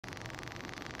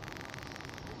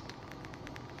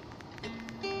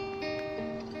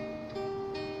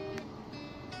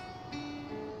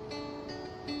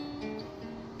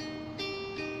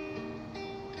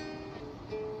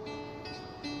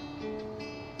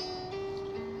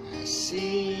sea,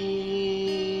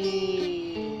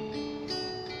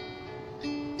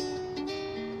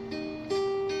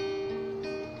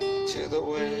 to the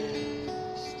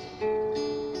west.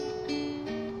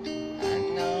 I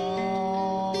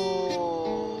know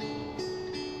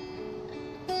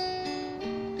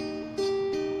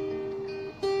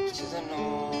to the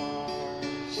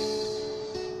north,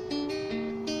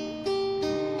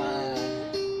 my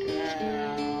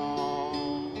girl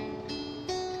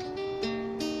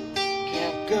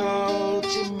can't go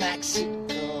to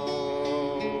Mexico,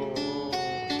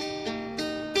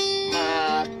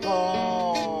 my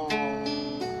bone,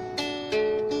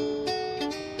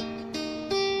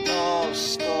 no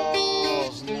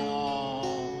skulls, no.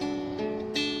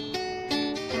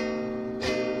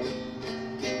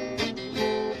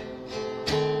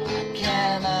 I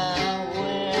cannot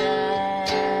wear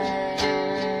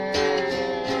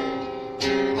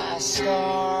my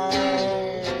scars.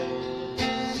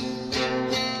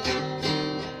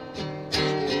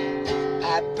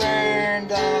 I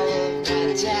burned all of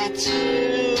my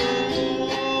tattoos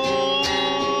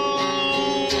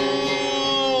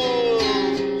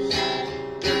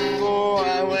before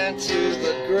I went to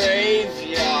the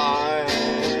graveyard.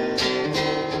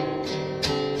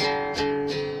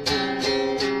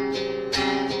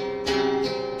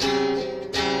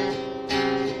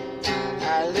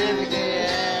 I live again.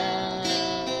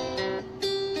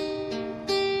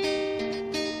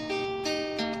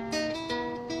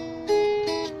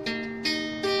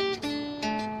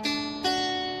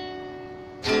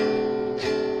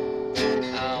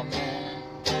 Oh man,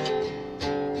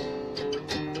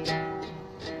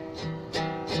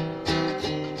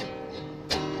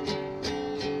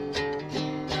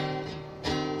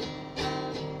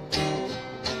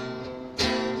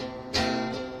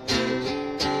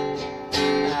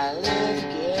 I live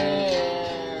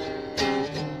again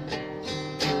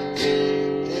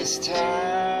this time.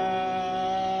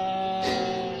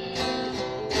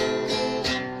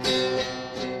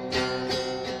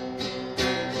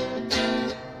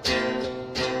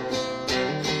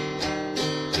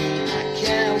 I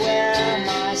can't wear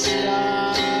my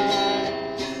scars.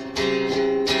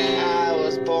 I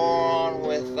was born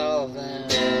with all of them.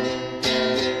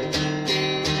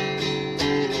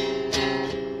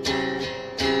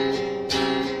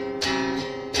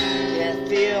 Can't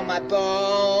feel my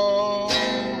bones.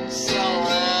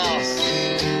 Someone else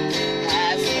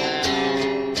has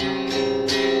them.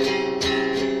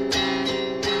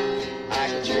 I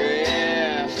could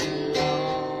drift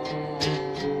alone.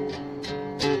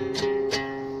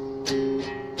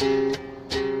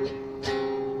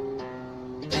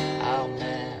 Oh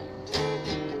man,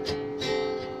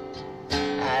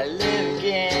 I live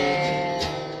again.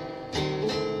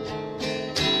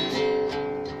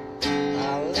 I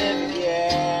live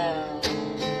again.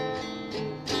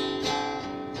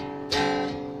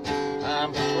 I'm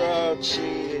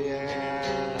approaching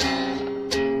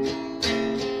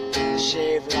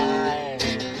shaved life,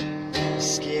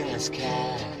 skinless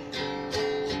cat.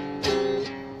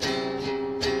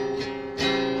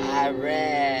 I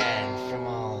ran from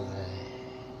all that.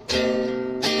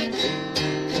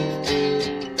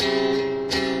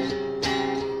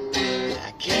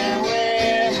 I can't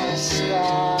wear my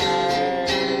scars.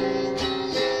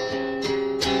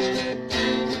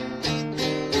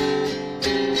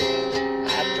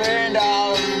 I burned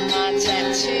all of my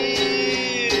tattoos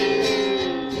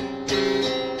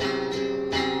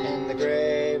in the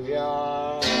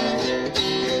graveyard.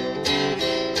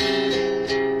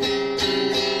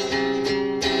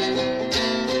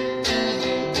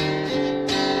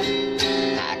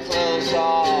 I closed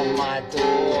all my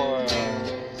doors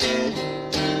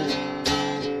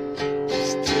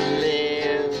just to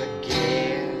live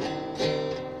again.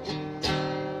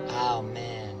 Oh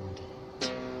man,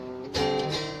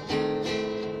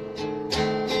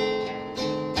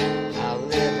 I'll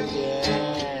live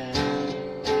again.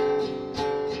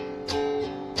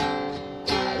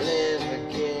 I live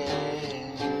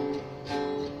again.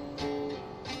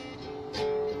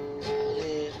 I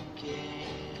live again.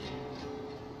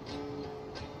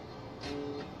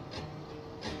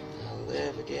 I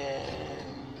live again.